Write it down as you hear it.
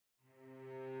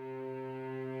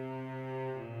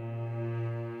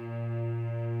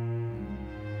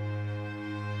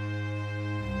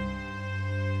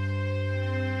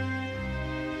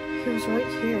was right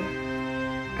here.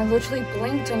 I literally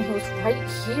blinked and he was right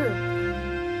here.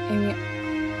 Amy,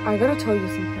 I gotta tell you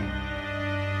something.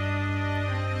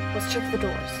 Let's check the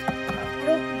doors. I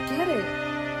don't get it.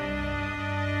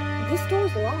 This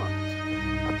door's locked.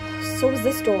 So is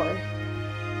this door.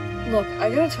 Look, I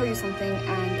gotta tell you something,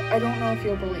 and I don't know if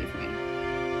you'll believe me.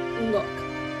 Look,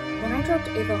 when I dropped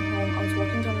Ava home, I was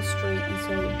walking down the street, and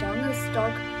so down this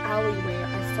dark alleyway,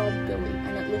 I saw Billy,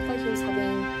 and it looked like he was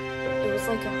having, it was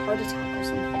like a heart attack or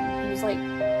something. He was like,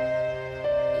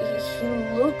 he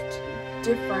looked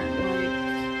different,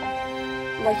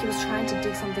 like he was trying to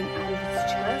dig something out of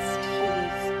his chest. He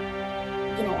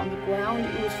was, you know, on the ground.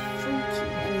 It was freaky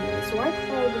anyway. So I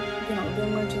called, you know, the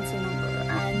emergency number,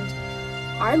 and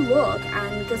I look,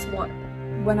 and guess what?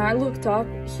 When I looked up,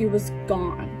 he was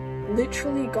gone.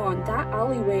 Literally gone. That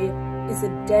alleyway is a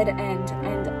dead end,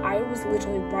 and I was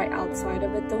literally right outside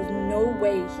of it. There was no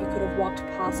way he could have walked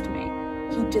past me.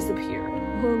 He disappeared.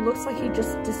 Well, it looks like he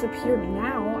just disappeared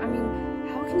now. I mean,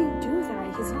 how can he do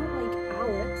that? He's not like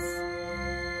Alex.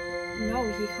 No,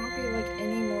 he can't be like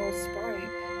any moral sprite.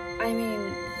 I mean,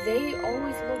 they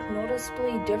always look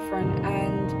noticeably different,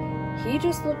 and he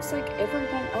just looks like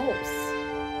everyone else.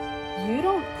 You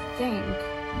don't think,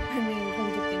 I mean,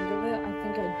 come to think of it, I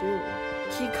think I do.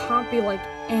 He can't be like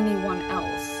anyone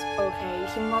else, okay?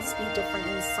 He must be different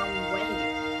in some way.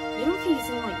 You don't think he's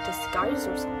in like disguise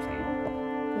or something?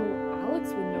 Well, Alex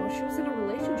would know. She was in a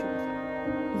relationship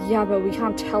with him. Yeah, but we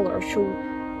can't tell her.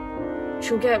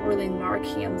 She'll get really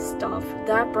narky and stuff.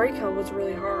 That breakup was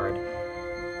really hard.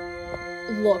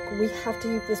 Look, we have to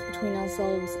keep this between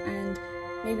ourselves and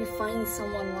maybe find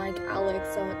someone like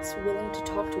Alex that's willing to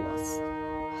talk to us.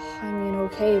 I mean,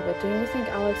 okay, but don't you think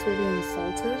Alex will be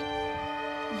insulted?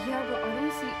 Yeah, but I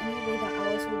don't see any way that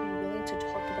Alex would be willing to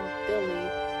talk about Billy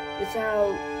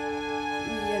without,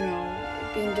 you know,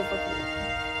 being difficult.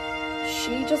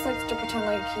 She just likes to pretend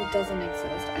like he doesn't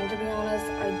exist, and to be honest,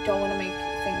 I don't want to make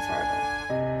things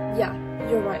harder. Yeah,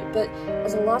 you're right, but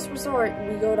as a last resort,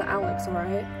 we go to Alex,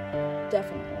 alright?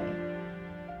 Definitely.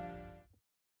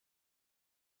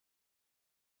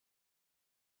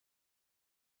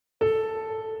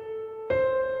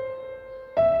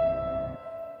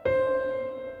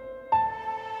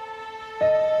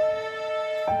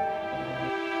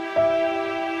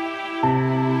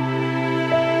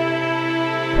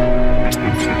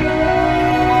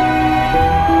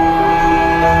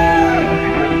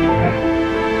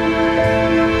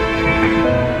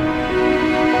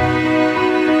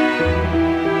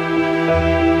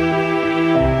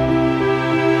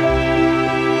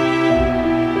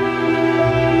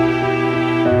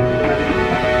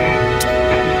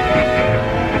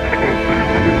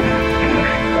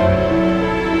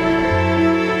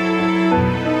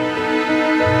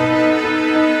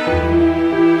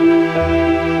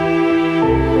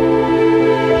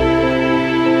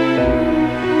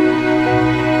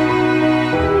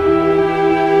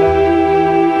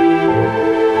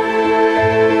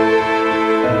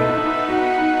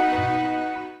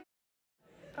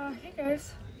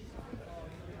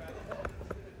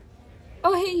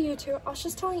 Oh, hey, you two. I was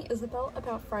just telling Isabel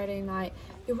about Friday night.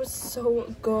 It was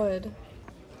so good.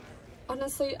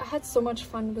 Honestly, I had so much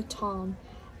fun with Tom.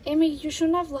 Amy, you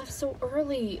shouldn't have left so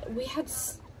early. It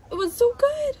was so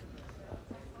good.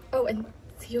 Oh, and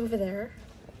see over there?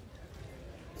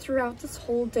 Throughout this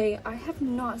whole day, I have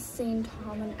not seen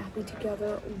Tom and Abby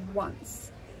together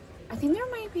once. I think they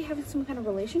might be having some kind of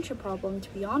relationship problem, to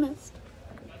be honest.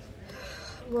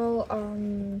 Well,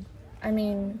 I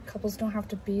mean, couples don't have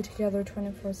to be together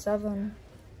 24/7.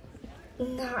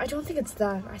 Nah, I don't think it's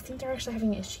that. I think they're actually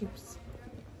having issues.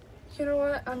 You know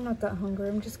what? I'm not that hungry.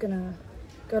 I'm just gonna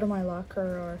go to my locker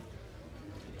or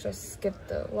just skip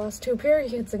the last 2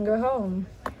 periods and go home.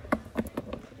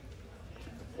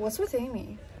 What's with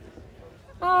Amy?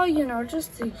 Oh, you know,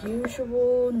 just the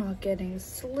usual, not getting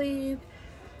sleep.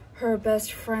 Her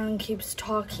best friend keeps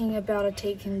talking about a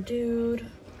taken dude.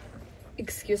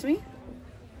 Excuse me?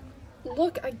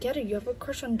 Look, I get it, you have a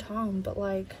crush on Tom, but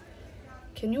like,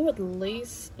 can you at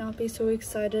least not be so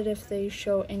excited if they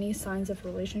show any signs of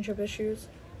relationship issues?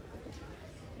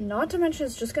 Not to mention,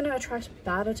 it's just gonna attract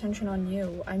bad attention on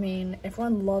you. I mean,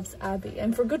 everyone loves Abby,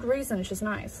 and for good reason, she's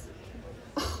nice.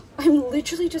 I'm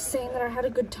literally just saying that I had a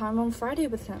good time on Friday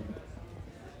with him.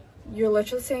 You're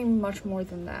literally saying much more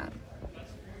than that.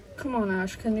 Come on,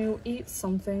 Ash, can you eat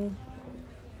something?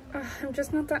 I'm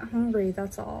just not that hungry,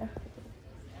 that's all.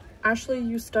 Ashley,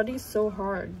 you study so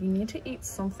hard. You need to eat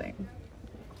something.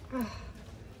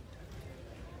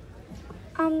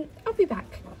 I'll be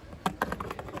back.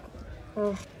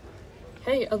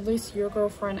 Hey, at least your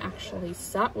girlfriend actually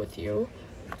sat with you.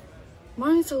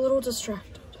 Mine's a little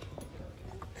distracted.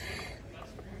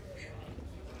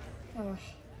 Ugh.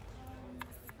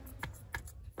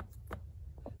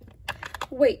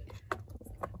 Wait.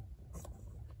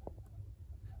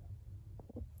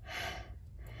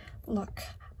 Look,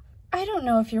 I don't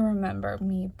know if you remember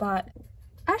me, but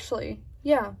Ashley,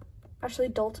 yeah, Ashley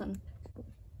Dalton.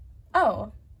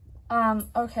 Oh,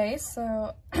 okay,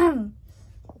 so,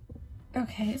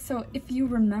 okay, so if you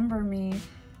remember me,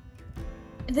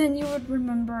 then you would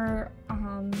remember,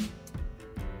 a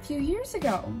few years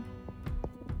ago.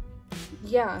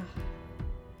 Yeah,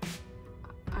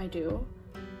 I do.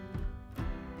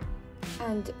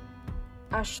 And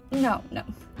no,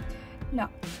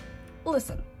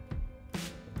 listen.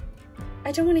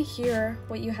 I don't want to hear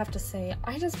what you have to say.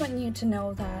 I just want you to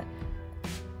know that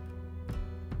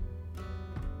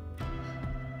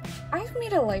I've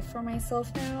made a life for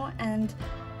myself now, and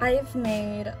I've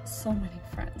made so many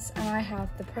friends, and I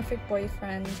have the perfect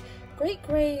boyfriend, great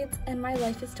grades, and my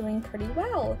life is doing pretty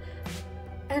well.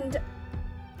 And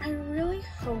I really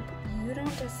hope you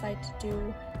don't decide to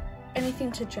do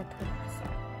anything to jeopardize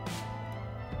that.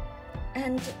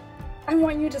 And I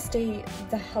want you to stay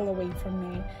the hell away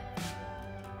from me.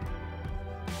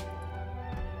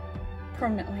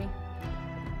 Permanently.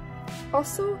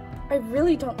 Also, I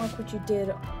really don't like what you did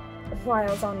while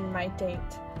I was on my date.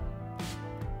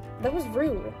 That was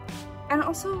rude. And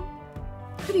also,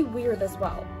 pretty weird as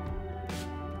well.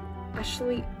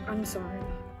 Ashley, I'm sorry.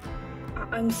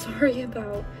 I'm sorry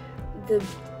about the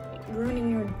ruining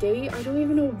your date. I don't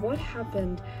even know what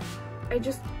happened.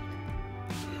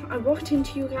 I walked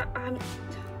into you guys.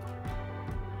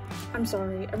 I'm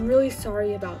sorry. I'm really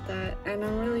sorry about that. And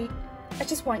I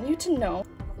just want you to know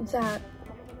that.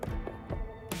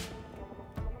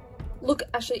 Look,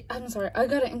 Ashley, I'm sorry. I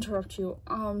gotta interrupt you.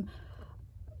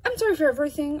 I'm sorry for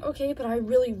everything, okay? But I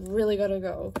really, really gotta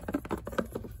go.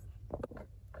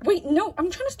 Wait, no, I'm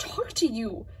trying to talk to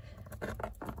you.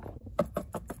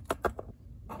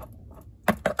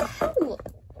 Ow.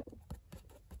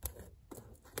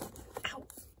 Ow.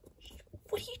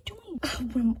 What are you doing?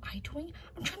 What am I doing?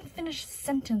 I'm trying to finish a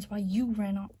sentence while you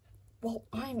ran off. Well,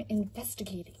 I'm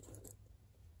investigating.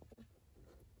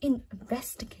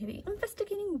 Investigating?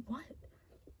 Investigating what?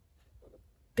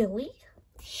 Billy?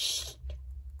 Shh.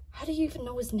 How do you even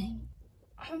know his name?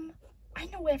 I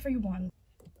know everyone.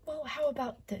 Well, how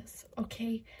about this,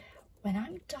 okay? When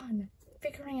I'm done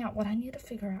figuring out what I need to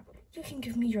figure out, you can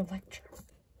give me your lecture.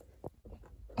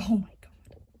 Oh my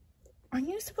god. Aren't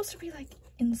you supposed to be, like,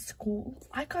 in school?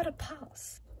 I got a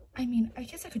pass. I mean, I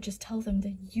guess I could just tell them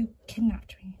that you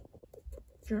kidnapped me.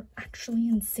 You're actually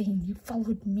insane. You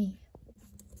followed me.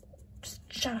 Just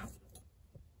shut up.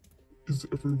 Is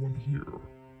everyone here?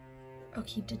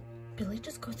 Okay, did Billy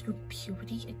just go through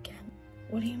puberty again?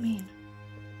 What do you mean?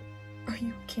 Are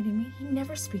you kidding me? He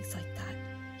never speaks like that.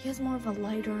 He has more of a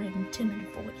lighter and timid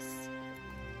voice.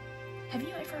 Have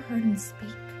you ever heard him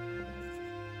speak?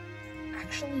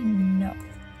 Actually, no.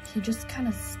 He just kind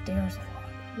of stares a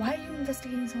lot. Why are you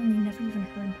investigating someone you never even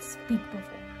heard speak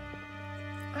before?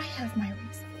 I have my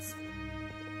reasons.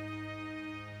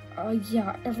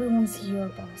 Yeah, everyone's here,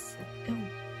 boss. Ew,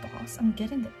 boss, I'm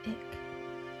getting the ick.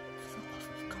 For the love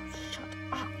of God, shut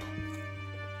up.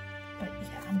 But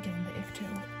yeah, I'm getting the ick too.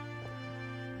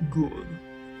 Good.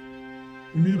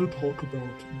 We need to talk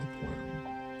about the plan.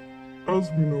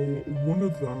 As we know, one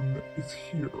of them is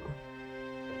here,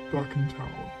 back in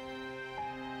town.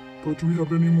 But do we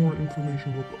have any more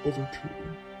information about the other two?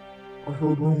 I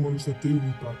heard rumors that they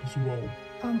were back as well.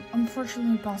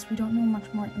 Unfortunately, boss, we don't know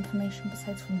much more information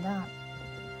besides from that.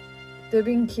 They've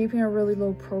been keeping a really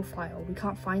low profile. We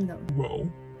can't find them. Well,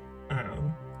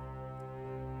 Anne,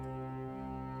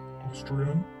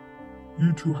 Austrian,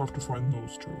 you two have to find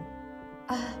those two.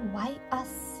 Why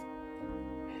us?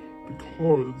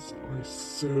 Because I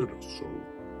said so.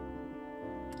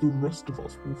 The rest of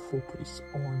us will focus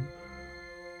on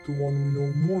the one we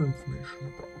know more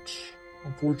information about.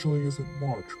 Unfortunately, isn't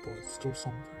much, but it's still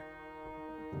something.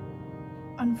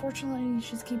 Unfortunately,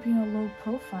 she's keeping a low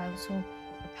profile, so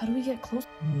how do we get close?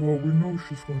 Well, we know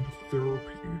she's going to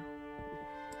therapy.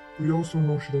 We also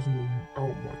know she doesn't go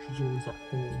out much. She's always at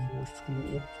home or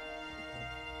school.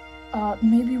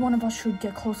 Maybe one of us should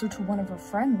get closer to one of her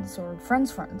friends, or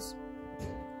friends' friends.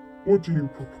 What do you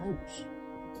propose?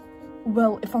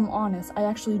 Well, if I'm honest, I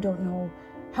actually don't know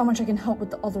how much I can help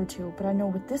with the other two, but I know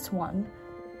with this one,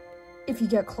 if you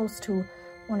get close to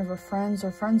one of her friends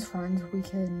or friends' friends, we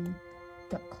can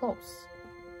get close.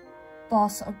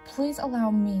 Boss, please allow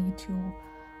me to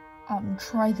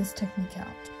try this technique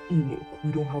out. Look,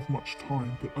 we don't have much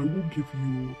time, but I will give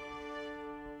you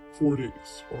 4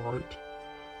 days, alright?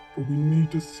 but we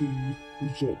need to see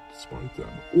results by then,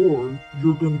 or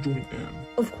you're gonna join in.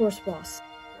 Of course, boss.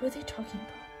 Who are they talking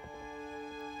about?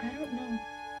 I don't know.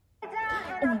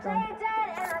 Oh my god.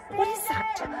 What is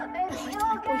that? Oh, it's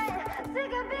my boyfriend.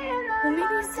 Well,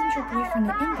 maybe send your boyfriend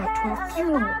an invite to our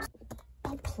funeral.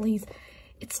 Oh, please.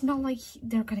 It's not like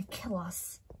they're gonna kill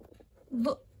us.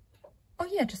 Look. Oh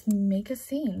yeah, just make a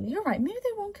scene. You're right. Maybe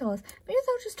they won't kill us. Maybe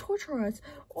they'll just torture us,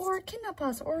 or kidnap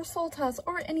us, or assault us,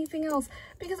 or anything else.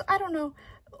 Because I don't know.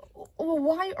 Well,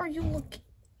 why are you looking?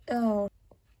 Oh.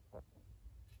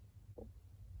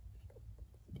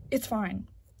 It's fine.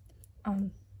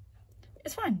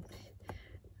 It's fine.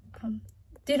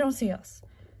 They don't see us.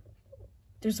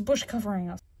 There's a bush covering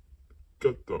us.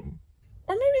 Get them.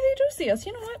 Or maybe they do see us.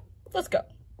 You know what? Let's go.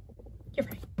 You're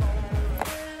right.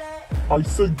 I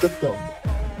said get them.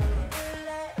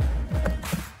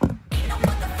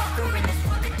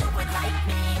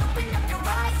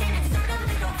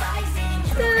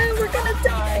 We're gonna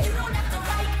die.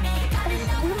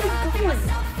 Oh, where are we going?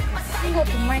 I hope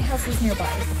my house is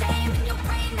nearby.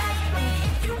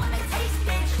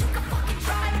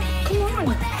 Come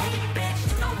on.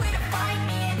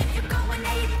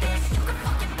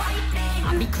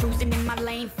 I'll be cruising in my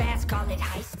lane fast, call it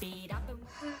high speed.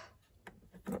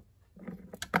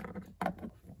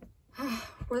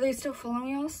 Were they still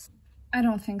following us? I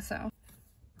don't think so.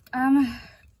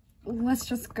 Let's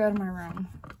just go to my room.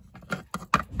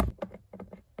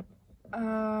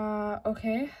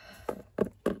 Okay.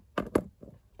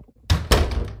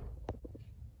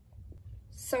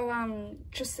 So,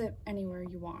 just sit anywhere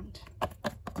you want.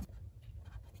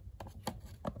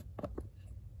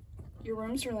 Your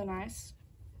room's really nice.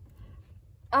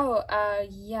 Oh,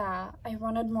 yeah, I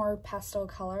wanted more pastel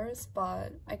colors,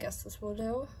 but I guess this will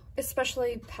do.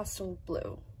 Especially pastel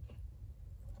blue.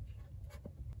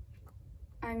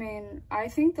 I mean, I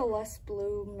think the less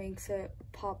blue makes it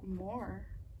pop more.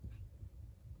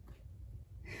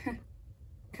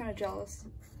 Kinda jealous.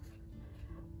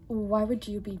 Why would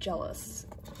you be jealous?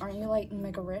 Aren't you like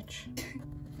mega rich?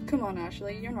 Come on,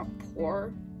 Ashley, you're not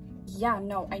poor. Yeah,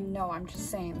 no, I know, I'm just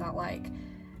saying that, like,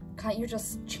 can't you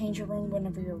just change your room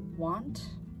whenever you want?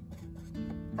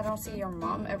 I don't see your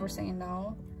mom ever saying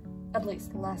no. At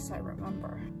least last I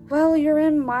remember. Well, you're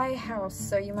in my house,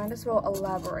 so you might as well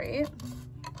elaborate.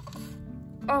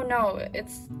 Oh no,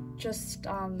 it's just,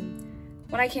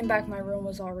 when I came back, my room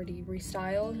was already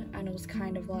restyled, and it was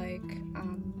kind of like,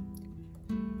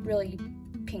 really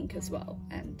pink as well.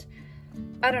 And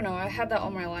I don't know, I had that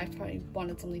all my life, I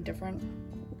wanted something different.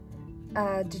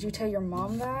 Did you tell your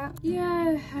mom that?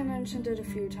 Yeah, I mentioned it a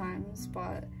few times,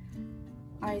 but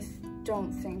I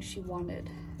don't think she wanted,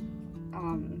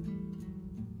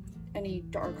 any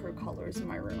darker colors in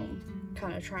my room.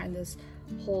 Kind of trying this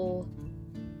whole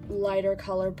lighter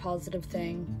color positive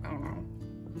thing. I don't know.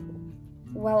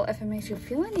 Well, if it makes you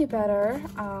feel any better,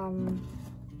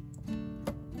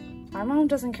 my mom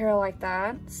doesn't care like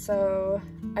that, so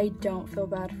I don't feel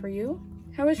bad for you.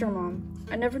 How is your mom?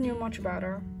 I never knew much about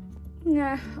her.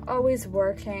 Nah, always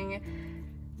working.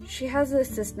 She has an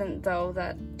assistant, though,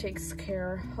 that takes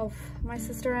care of my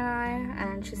sister and I,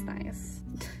 and she's nice.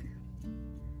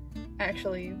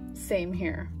 Actually, same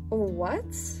here. What?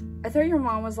 I thought your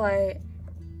mom was like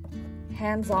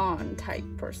hands-on type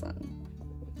person.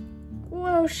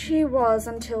 Well, she was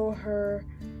until her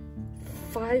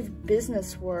 5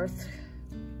 business worth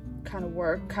kind of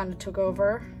work kind of took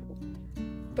over.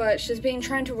 But she's been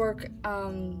trying to work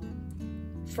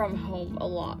from home a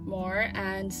lot more,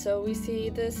 and so we see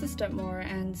the assistant more,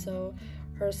 and so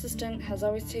her assistant has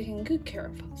always taken good care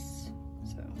of us.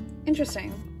 So,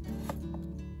 interesting.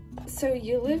 So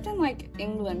you lived in like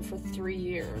England for 3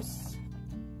 years.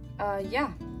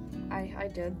 Yeah, I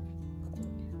did.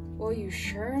 Well, you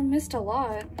sure missed a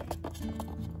lot.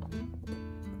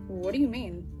 What do you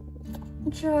mean?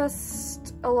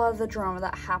 Just a lot of the drama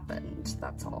that happened,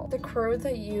 that's all. The crew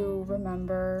that you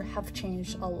remember have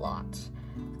changed a lot.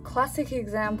 Classic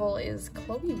example is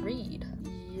Chloe Reed.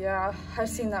 Yeah, I've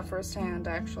seen that firsthand,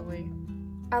 actually.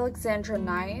 Alexandra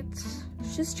Knight,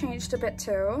 she's changed a bit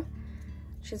too.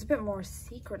 She's a bit more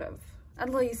secretive, at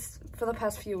least for the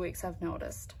past few weeks I've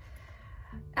noticed.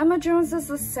 Emma Jones is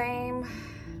the same.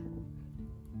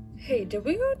 Hey, did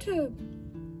we go to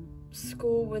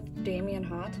school with Damien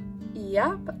Hott?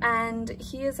 Yep, and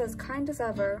he is as kind as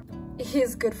ever. He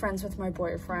is good friends with my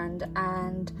boyfriend,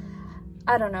 and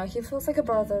I don't know, he feels like a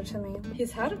brother to me.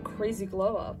 He's had a crazy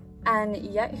glow up, and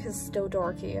yet he's still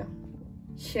dorky.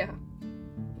 Yeah.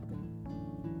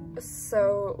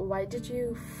 So, why did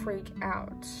you freak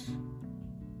out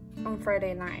on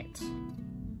Friday night?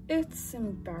 It's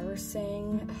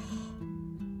embarrassing.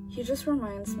 He just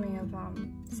reminds me of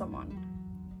someone.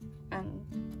 And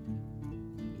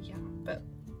yeah, but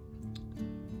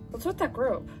what's with that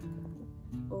group?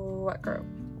 What group?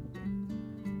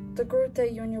 The group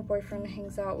that you and your boyfriend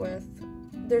hangs out with.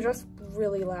 They're just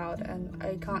really loud and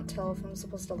I can't tell if I'm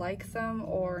supposed to like them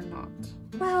or not.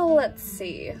 Well, let's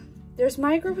see. There's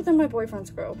my group and then my boyfriend's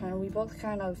group, and we both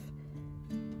kind of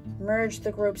merge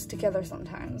the groups together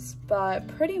sometimes. But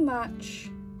pretty much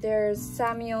there's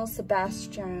Samuel,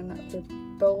 Sebastian. They're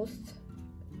both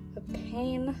a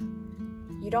pain.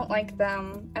 You don't like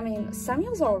them. I mean,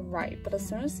 Samuel's alright, but as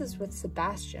soon as it's with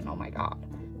Sebastian, oh my god.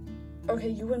 Okay,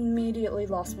 you immediately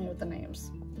lost me with the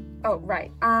names. Oh,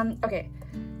 right. Okay.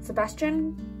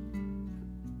 Sebastian,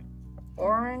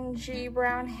 orangey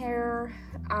brown hair.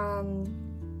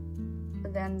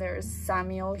 Then there's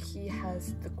Samuel, he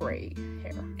has the gray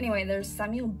hair. Anyway, there's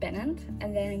Samuel Bennett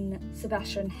and then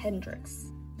Sebastian Hendricks.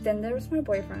 Then there's my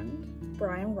boyfriend,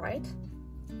 Brian Wright.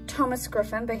 Thomas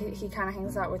Griffin, but he kind of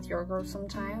hangs out with your group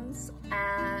sometimes.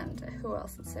 And who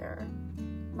else is there?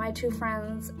 My two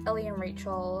friends, Ellie and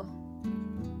Rachel,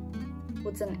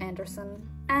 Woodson Anderson,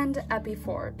 and Abby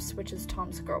Forbes, which is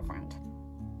Tom's girlfriend.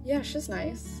 Yeah, she's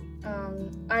nice.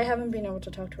 I haven't been able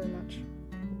to talk to her much.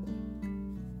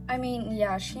 I mean,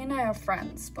 yeah, she and I are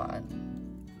friends, but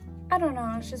I don't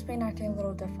know, she's been acting a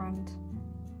little different.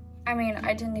 I mean,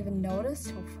 I didn't even notice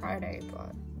till Friday,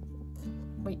 but...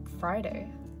 Wait, Friday?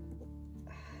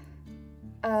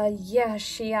 Yeah,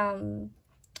 she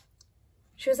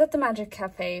was at the Magic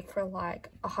Cafe for like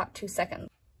a hot 2 seconds.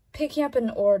 Picking up an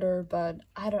order, but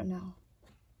I don't know.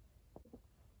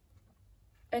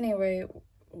 Anyway,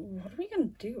 what are we gonna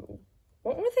do?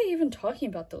 What were they even talking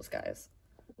about, those guys?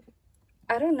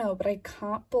 I don't know, but I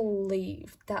can't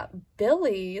believe that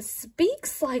Billy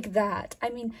speaks like that. I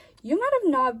mean, you might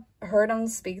have not heard him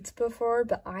speak before,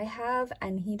 but I have,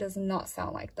 and he does not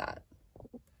sound like that.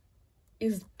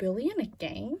 Is Billy in a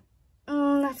gang?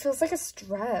 That feels like a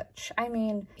stretch. I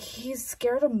mean, he's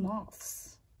scared of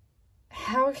moths.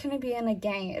 How can he be in a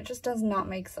gang? It just does not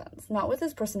make sense. Not with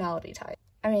his personality type.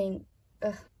 I mean,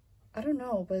 I don't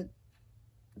know, but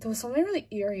there was something really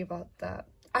eerie about that.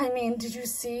 I mean, did you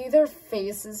see their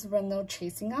faces when they're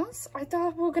chasing us? I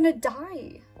thought we were gonna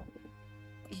die.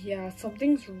 Yeah,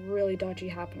 something's really dodgy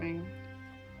happening.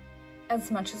 As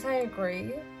much as I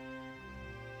agree,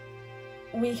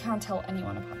 we can't tell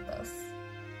anyone about this.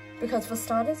 Because for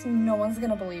starters, no one's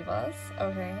gonna believe us,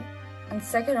 okay? And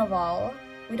second of all,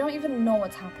 we don't even know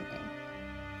what's happening.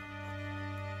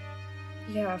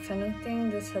 Yeah, if anything,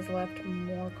 this has left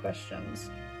more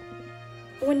questions.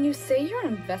 When you say you're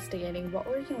investigating, what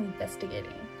were you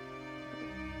investigating?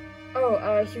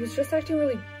 Oh, he was just acting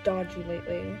really dodgy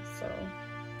lately, so...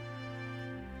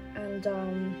 And,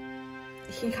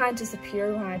 he kind of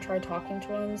disappeared when I tried talking to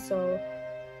him, so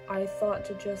I thought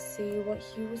to just see what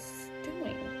he was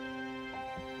doing.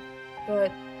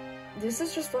 But this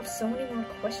has just left so many more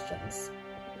questions.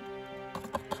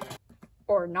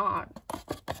 Or not.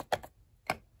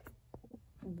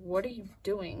 What are you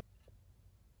doing?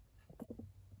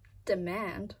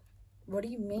 Demand? What do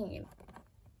you mean?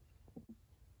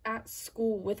 At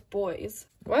school with boys.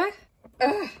 What?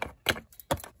 Ugh.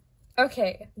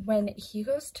 Okay, when he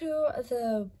goes to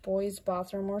the boys'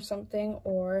 bathroom or something,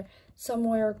 or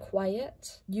somewhere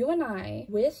quiet, you and I,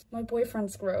 with my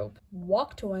boyfriend's group,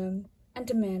 walk to him and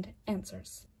demand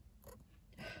answers.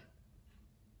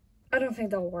 I don't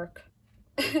think that'll work.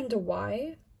 And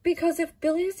why? Because if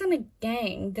Billy's in a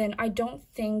gang, then I don't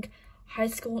think high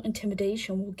school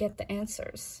intimidation will get the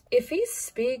answers. If he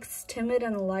speaks timid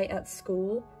and light at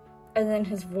school, and then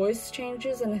his voice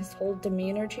changes and his whole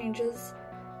demeanor changes,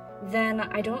 then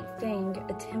I don't think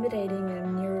intimidating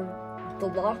him near the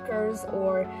lockers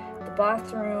or the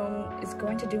bathroom is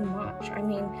going to do much. I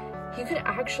mean, he could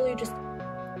actually just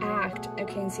act,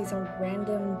 okay, and say some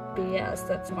random BS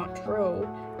that's not true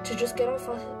to just get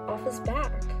off his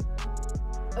back.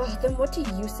 Ugh, then what do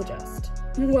you suggest?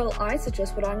 Well, I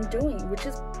suggest what I'm doing, which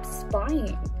is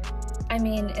spying. I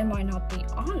mean, it might not be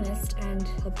honest and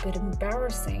a bit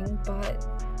embarrassing, but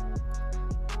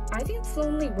I think it's the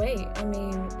only way. I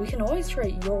mean, we can always try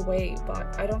it your way,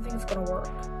 but I don't think it's gonna work.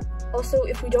 Also,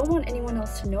 if we don't want anyone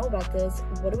else to know about this,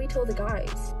 what do we tell the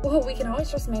guys? Well, we can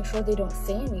always just make sure they don't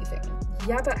say anything.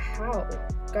 Yeah, but how?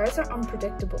 Guys are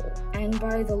unpredictable, and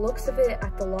by the looks of it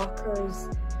at the lockers,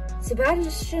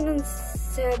 Sebastian and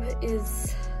Seb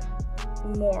is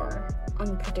more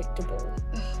unpredictable.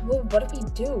 Well, what do we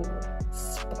do?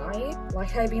 Spy?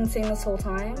 Like I've been saying this whole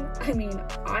time? I mean,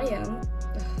 I am.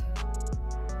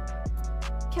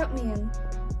 Count me in.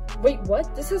 Wait,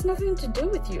 what? This has nothing to do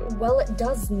with you. Well, it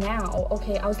does now,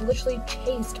 okay? I was literally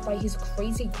chased by his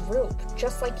crazy group,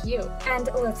 just like you. And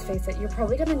let's face it, you're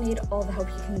probably gonna need all the help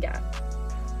you can get.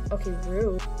 Okay,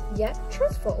 rude, yet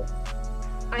truthful.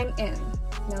 I'm in.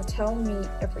 Now tell me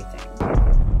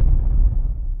everything.